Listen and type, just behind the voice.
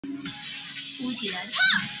凸起来。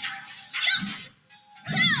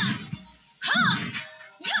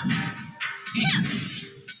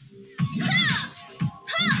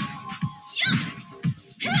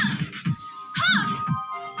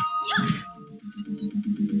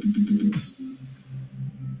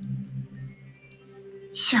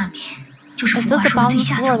下面就是Is 幅 this 画 the 说的最 bottom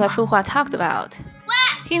下 floor 层 that 吗？ Fuhua talked about?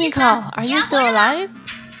 Himiko, are you still alive?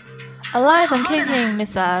 Alive and kicking,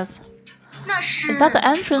 Miss Us. 那是 Is that the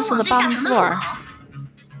entrance to 通往 the 最下 bottom 层的入 floor? 口。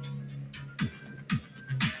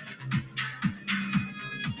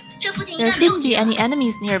这附近应 There 该没有 shouldn't 敌 be 人 any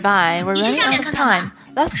enemies nearby. We're 你去 running 下 out 面 of 看看吧。 time.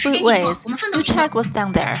 Let's 时 split 间经过， ways. 我们分 You 头行 check 动。 what's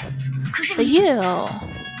down there. 可是 But 你 you...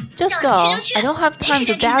 Just 叫你 go. 去就去， I don't have 没 time 时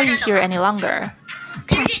to 间给你在 dally 这儿 here 等 any longer.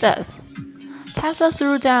 Catch this. Tesla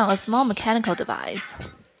threw down a small mechanical device.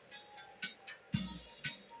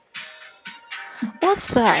 What's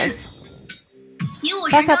this? 以武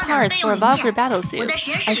神 Backup 装甲的 parts 备 for 用 a 零 Valkyrie 件， battle 我 suit. 在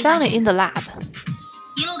实验室 I 里发 found it 现 in 的。 the lab.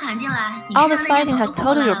 一路砍进来，你 All 身 this 上的 fighting 烟 has 草都活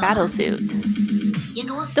过 totaled 来 your 了。 battle suit. 也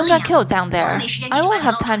给我死 Don't 了 get 呀！ killed down 我可 there. 没时间 I 继续把 won't 你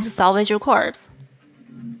have 捞出 time 来 to salvage your corpse.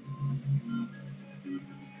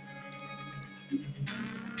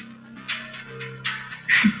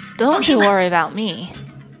 Don't you worry about me.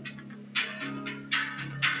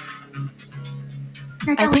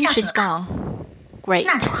 那 I 将会 think 下去 she's 了吧？ gone. Great.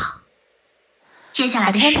 那就好。接下 I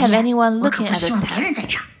来的 can't 实 have 验， anyone 我可 looking 不 at 希 this 望别人在 test.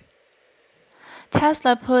 场。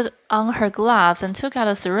 Tesla put on her gloves and took out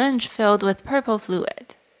a syringe filled with purple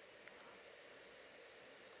fluid.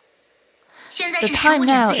 现在 The 是 time 15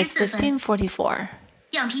点 now 44 is 分， 15:44.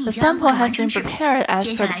 样品已 The 经按部 sample 署完 has 成 been 之后， prepared as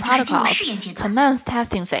接 per 下 the 来就是进入 protocol. 试验阶段。 Commence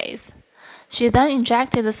testing phase. She then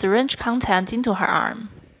injected the syringe content into her arm.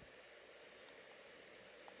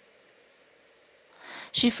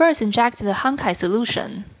 She first injected the Honkai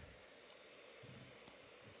solution.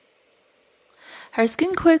 Her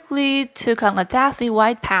skin quickly took on a deathly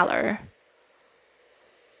white pallor.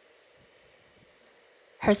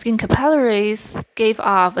 Her skin capillaries gave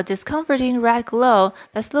off a discomforting red glow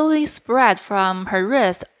that slowly spread from her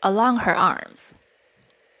wrist along her arms.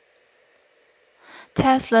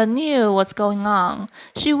 Tesla knew what's going on.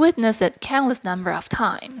 She witnessed it countless number of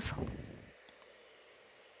times.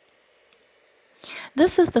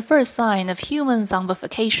 This is the first sign of human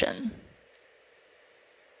zombification.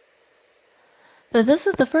 But this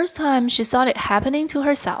is the first time she saw it happening to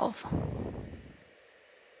herself.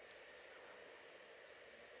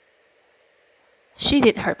 She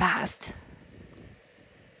did her best.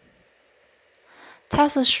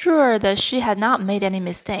 Tess was sure that she had not made any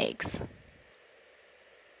mistakes.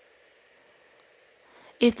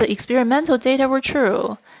 If the experimental data were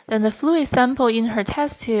true, then the fluid sample in her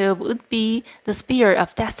test tube would be the spear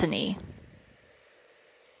of destiny.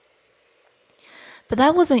 But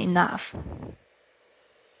that wasn't enough.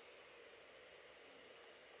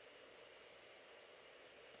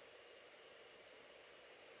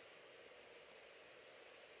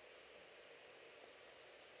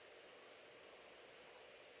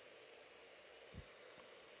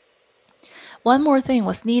 One more thing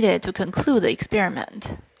was needed to conclude the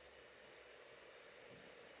experiment.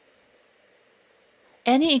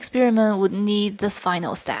 Any experiment would need this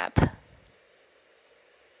final step.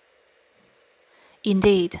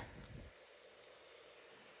 Indeed.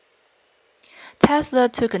 Tesla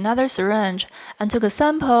took another syringe and took a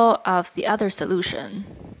sample of the other solution.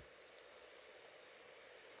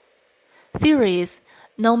 Theories,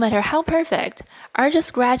 no matter how perfect, are just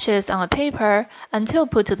scratches on a paper until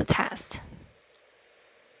put to the test.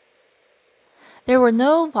 There were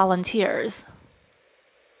no volunteers.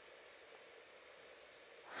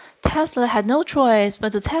 Tesla had no choice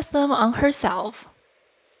but to test them on herself.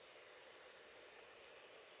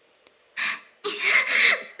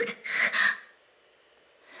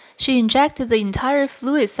 She injected the entire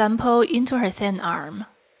fluid sample into her thin arm.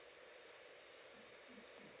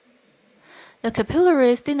 The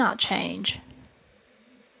capillaries did not change.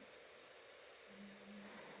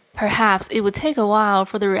 Perhaps it would take a while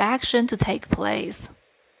for the reaction to take place.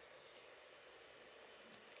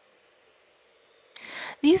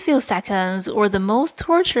 These few seconds were the most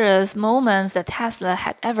torturous moments that Tesla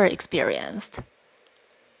had ever experienced.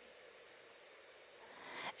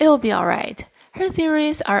 It'll be alright. Her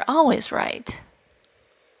theories are always right.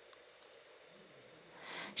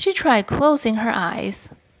 She tried closing her eyes.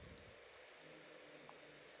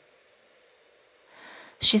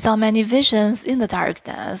 She saw many visions in the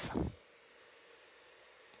darkness.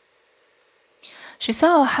 She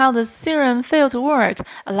saw how the serum failed to work,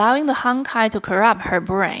 allowing the Honkai to corrupt her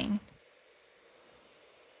brain.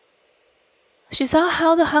 She saw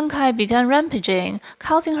how the Honkai began rampaging,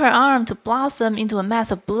 causing her arm to blossom into a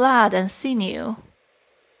mass of blood and sinew.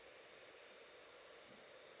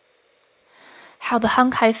 how the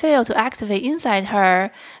Honkai failed to activate inside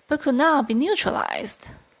her, but could not be neutralized.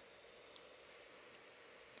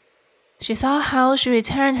 She saw how she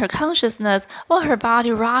returned her consciousness while her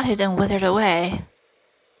body rotted and withered away.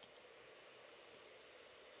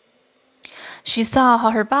 She saw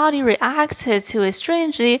how her body reacted to it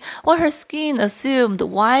strangely while her skin assumed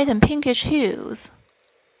white and pinkish hues.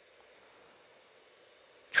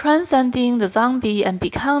 Transcending the zombie and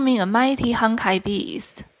becoming a mighty Honkai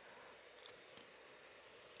beast.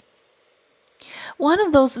 One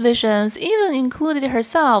of those visions even included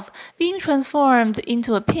herself being transformed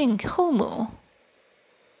into a pink Homu.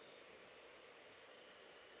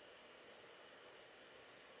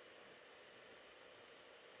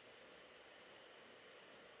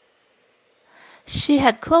 She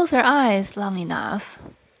had closed her eyes long enough.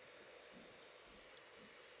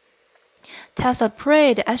 Tessa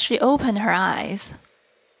prayed as she opened her eyes.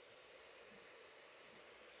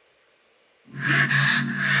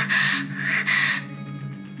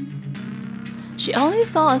 She only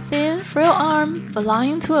saw a thin, frail arm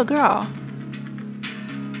belonging to a girl.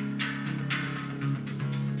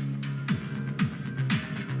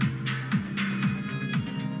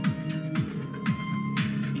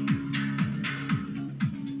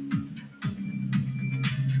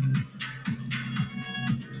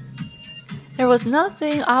 There was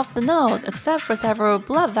nothing off the note except for several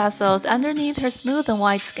blood vessels underneath her smooth and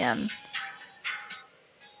white skin.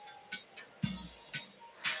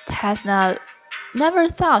 Tessa never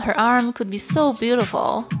thought her arm could be so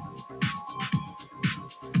beautiful.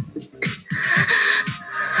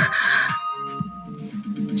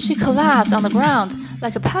 She collapsed on the ground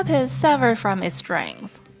like a puppet severed from its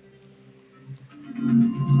strings.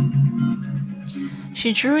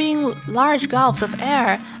 She drew in large gulps of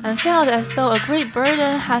air and felt as though a great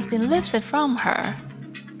burden has been lifted from her.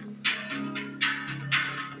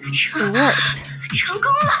 It worked. 成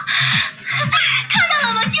功了！看到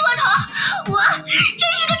了吗，鸡窝头？我真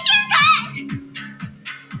是个天才！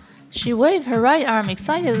 She waved her right arm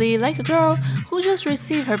excitedly like a girl who just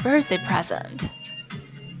received her birthday present.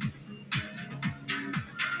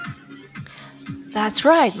 That's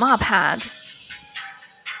right, Mophead.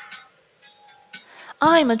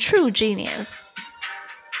 I'm a true genius.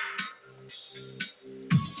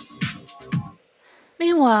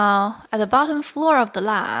 Meanwhile, at the bottom floor of the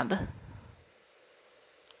lab,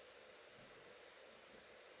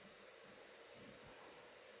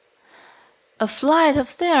 a flight of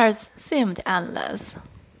stairs seemed endless.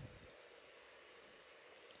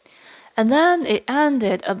 And then it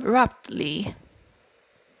ended abruptly.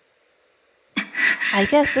 I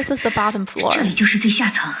guess this is the bottom floor. 这里就是最下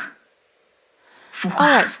层。孵化，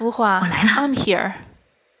 Alright, Fu Hua, 我来了。 I'm here.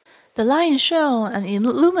 The light shone and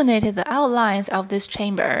illuminated the outlines of this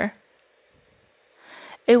chamber.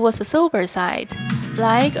 It was a sober sight,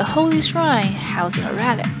 like a holy shrine housing a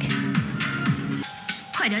relic.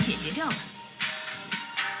 快点解决掉吧。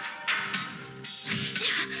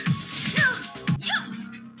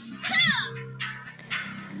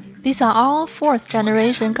 These are all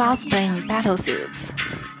 4th-generation Gosling battlesuits.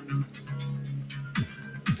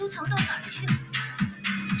 都藏到哪儿去了？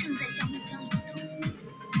正在向目标移动。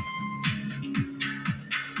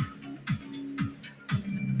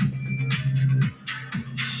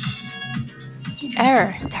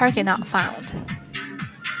 Error, target not found.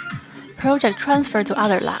 Project transferred to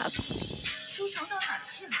other labs. 都藏到哪儿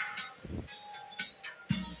去了？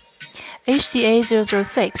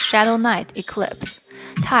 HDA-006 Shadow Knight Eclipse.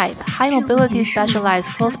 Type, High Mobility Specialized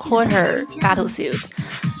Close Quarter Battlesuit.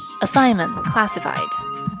 Assignment, Classified.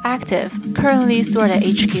 Active, currently stored at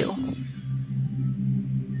HQ.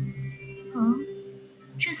 哦，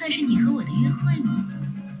这算是你和我的约会吗？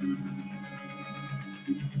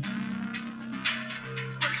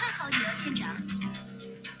我看好你了，舰长。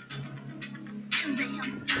正在向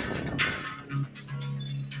目标移动。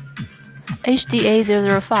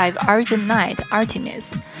 HDA-005 Argon Knight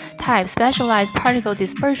Artemis. Type, Specialized Particle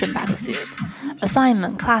Dispersion Battlesuit.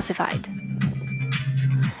 Assignment, Classified.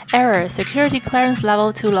 Error, Security Clearance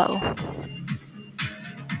Level too low.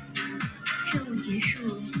 任务结束，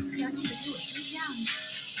可要记得给我休假哦。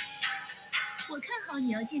我看好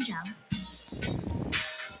你了，舰长。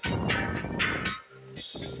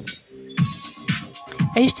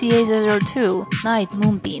 HDA-002 Night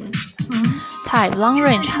Moonbeam. Type, Long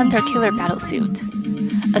Range Hunter Killer Battlesuit.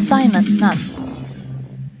 Assignment, None.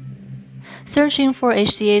 Searching for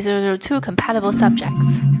HDA-002 compatible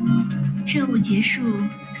subjects. 任务结束，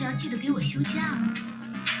可要记得给我休假哦。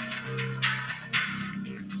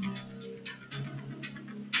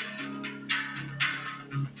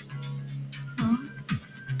哦，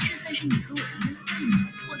这算是你和我的约会吗？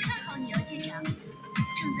我看好你了，舰长。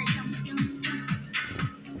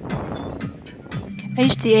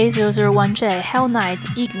HDA001J Hell Knight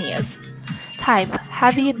Igneous. Type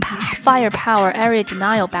Heavy Firepower Area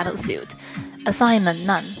Denial Battlesuit. Assignment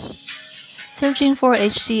None. Searching for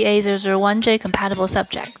HDA001J compatible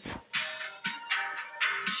subjects.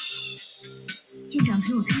 舰长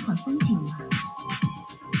陪我看会风景了，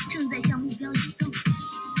正在向目标移动。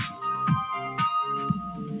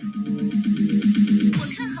我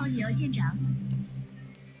看好你哦，舰长。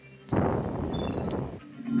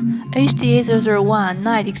HDA001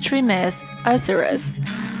 Night Extremist Isurus.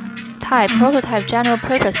 Type Prototype General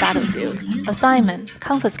Purpose Battlesuit. Assignment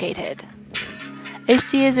Confiscated.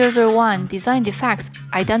 HDA001 Design Defects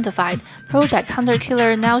Identified. Project Hunter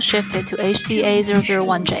Killer now shifted to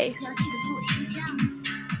HDA001J.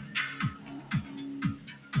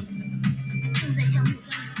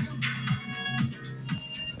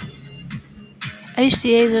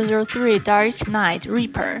 HDA003 Dark Knight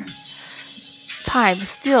Reaper. Type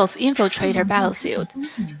Stealth Infiltrator Battlesuit.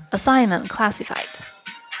 Assignment Classified.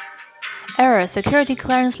 Error Security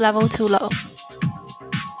Clearance Level Too Low.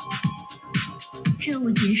 任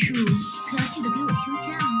务结束，可要记得给我休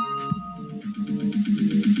假哦。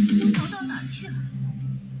都逃到哪儿去了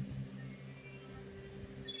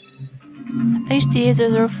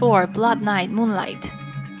HDA004 Blood Knight Moonlight.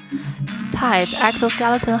 Type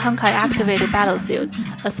Exoskeleton Honkai Activated Battlesuit.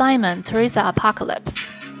 Assignment Teresa Apocalypse.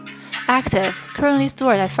 Active Currently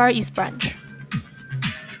stored at Far East Branch.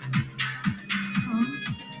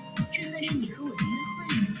 这算是你和我的约会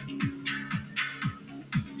吗？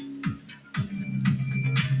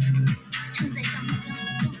正在向目标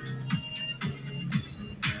移动。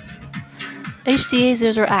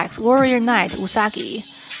HDA0X Warrior Knight Usagi.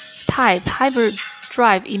 Type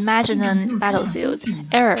Hyperdrive Imaginant Battlesuit.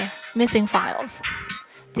 Error Missing files.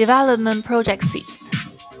 Development project ceased.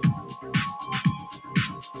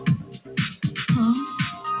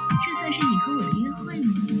 这算是你和我的约会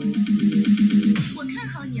吗？我看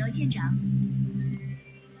好你哦，舰长。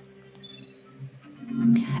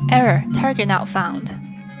Error Target not found.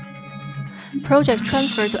 Project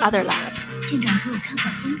transferred to other labs. 舰长陪我看好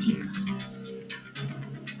风景了。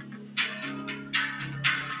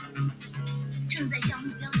正在向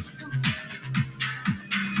目标移动。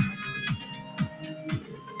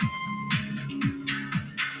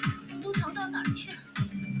都藏到哪儿去了？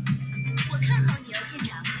我看好你哦，舰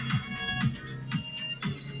长。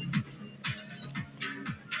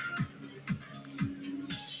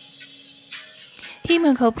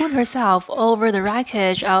Himiko put herself over the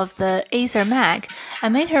wreckage of the Acer Mag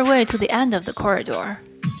and made her way to the end of the corridor.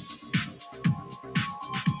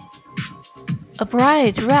 A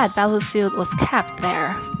bright red battlesuit was kept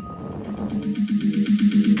there.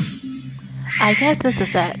 I guess this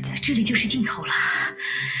is it. 这里就是尽头了。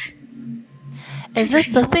 Is this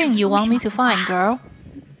the thing you want me to find, girl?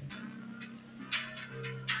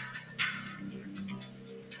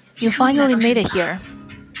 You finally made it here.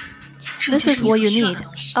 This is what you need.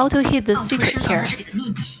 Auto hit the secret here.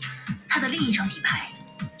 它的另一张底牌，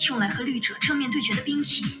用来和绿者正面对决的兵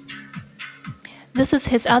器。 This is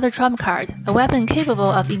his other trump card, a weapon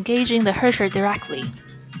capable of engaging the Hersher directly.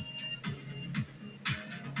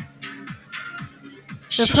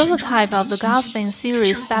 The prototype of the Gospin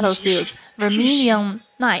series battlesuit, Vermilion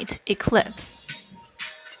Knight Eclipse.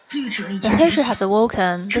 The Hersher has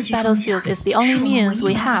awoken. This battlesuit is the only means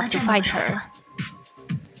we have to fight her.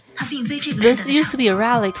 This used to be a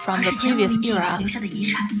relic from the previous era.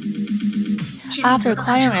 After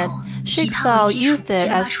acquiring it, Jigsaw used it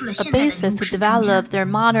as a basis to develop their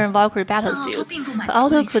modern Valkyrie battlesuits, but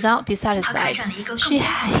Otto could not be satisfied.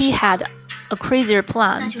 He had a crazier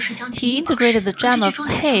plan. He integrated the Gem of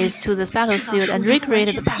Haze to this battlesuit and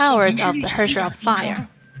recreated the powers of the Hersher of Fire.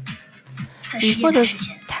 Before this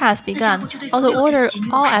task began, Otto ordered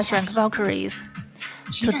all S-rank Valkyries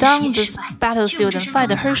to don this battlesuit and fight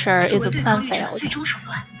the Hersher if the plan failed.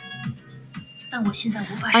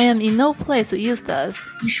 I am in no place to use this.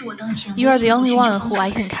 You are the only one who I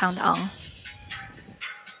can count on.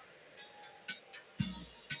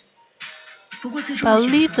 But I'll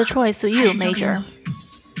leave the choice to you, Major.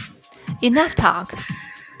 Enough talk.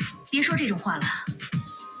 别说这种话了。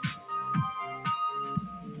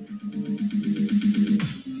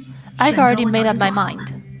 I've already made up my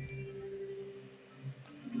mind.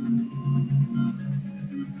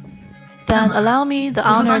 Then allow me the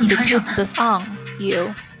honor to put this on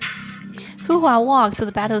you. Fuhua walked to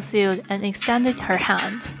the battlesuit and extended her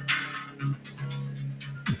hand.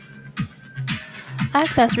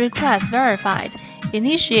 Access request verified.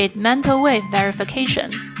 Initiate mental wave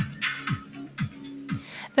verification.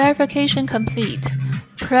 Verification complete.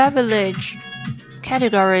 Privilege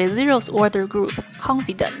category 0th order group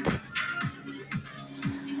confident.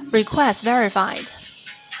 Request verified.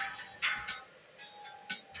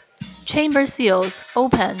 Chamber seals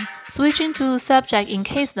open, switching to subject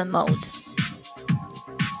encasement mode.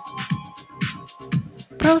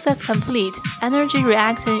 Process complete, energy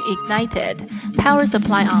reactor ignited, power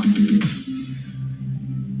supply on.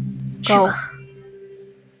 Go.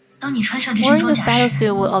 Wearing this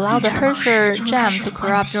battlesuit will allow the Herrscher gem to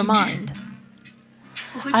corrupt your mind.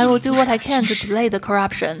 I will do what I can to delay the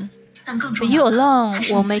corruption, but you alone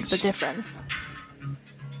will make the difference.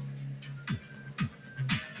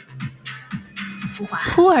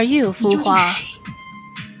 Who are you, Fu Hua?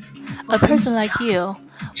 A person like you.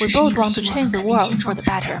 We both want to change the world for the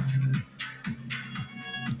better.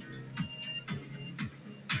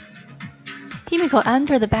 Himiko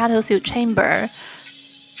entered the battlesuit chamber.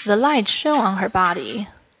 The light shone on her body.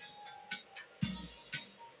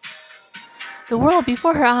 The world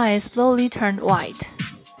before her eyes slowly turned white.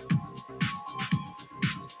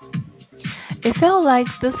 It felt like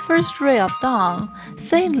this first ray of dawn,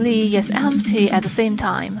 saintly yet empty at the same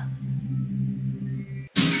time.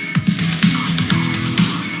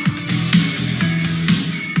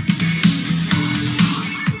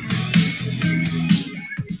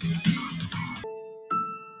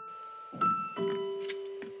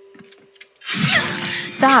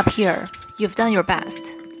 Stop here. You've done your best.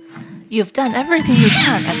 You've done everything you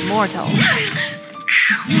can as mortal.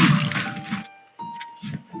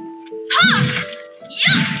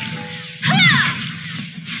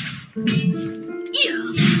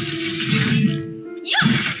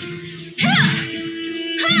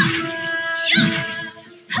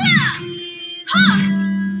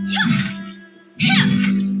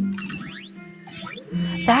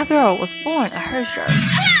 That girl was born a Herrscher.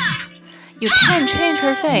 You can't change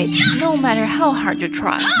her fate, no matter how hard you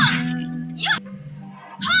try.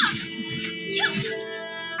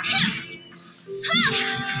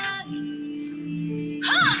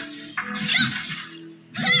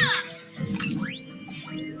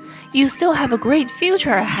 You still have a great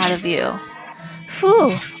future ahead of you.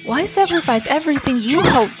 Fu, why sacrifice everything you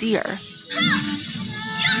hold dear?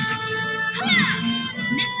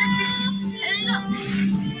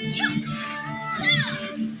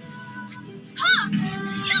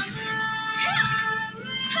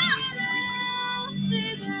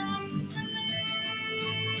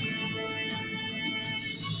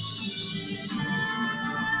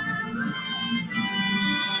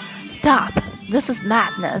 Stop! This is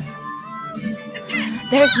madness.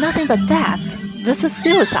 There is nothing but death. This is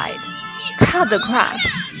suicide. Cut the crap.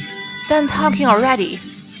 Done talking already.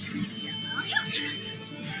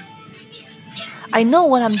 I know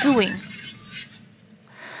what I'm doing.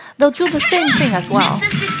 They'll do the same thing as well.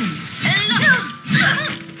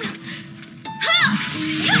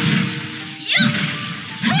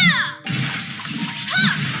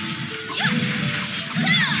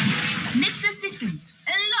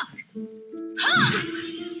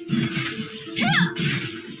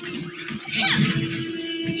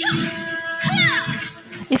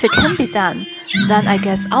 If it can be done, then I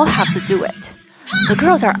guess I'll have to do it. The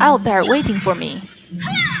girls are out there waiting for me.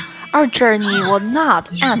 Our journey will not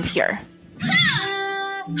end here.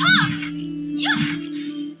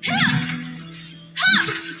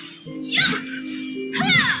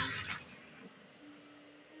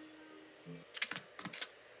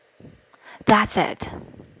 That's it.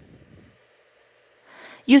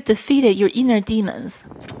 You've defeated your inner demons.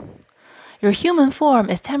 Your human form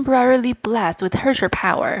is temporarily blessed with Herrscher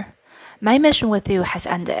power. My mission with you has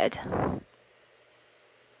ended.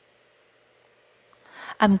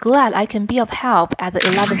 I'm glad I can be of help at the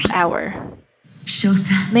 11th hour.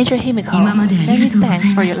 Major Himiko, many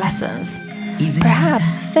thanks for your lessons.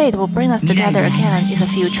 Perhaps fate will bring us together again in the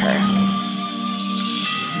future.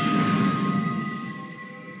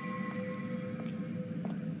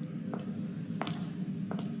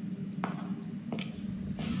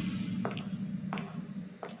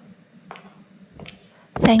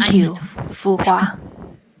 Thank you, Fu Hua.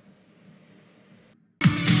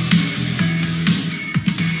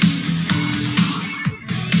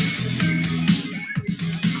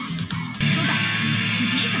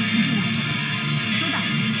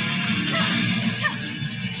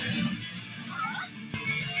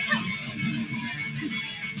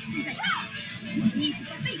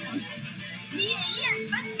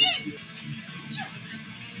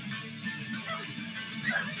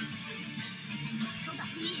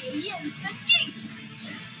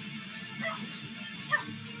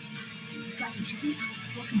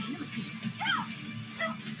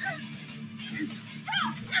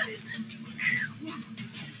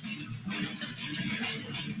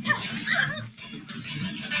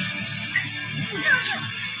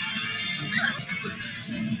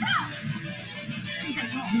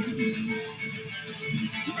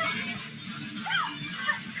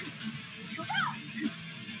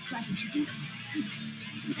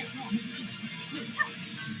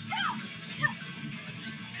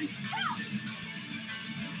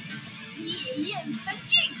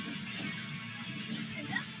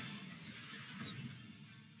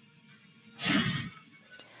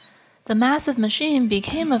 The massive machine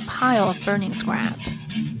became a pile of burning scrap.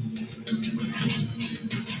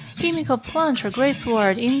 Himiko plunged her great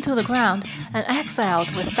sword into the ground and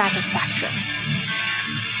exhaled with satisfaction.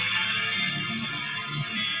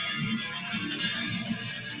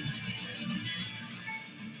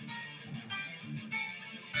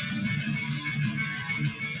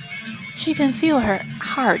 She can feel her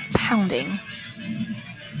heart pounding.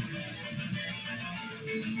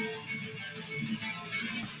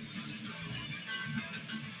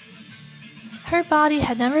 Her body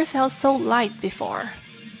had never felt so light before.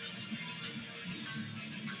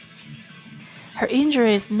 Her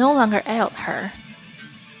injuries no longer ailed her.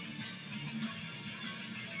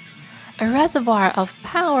 A reservoir of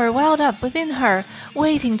power welled up within her,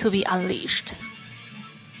 waiting to be unleashed.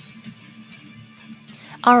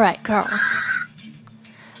 Alright, girls.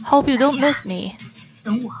 Hope you don't miss me.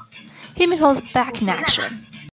 Himiko's back in action.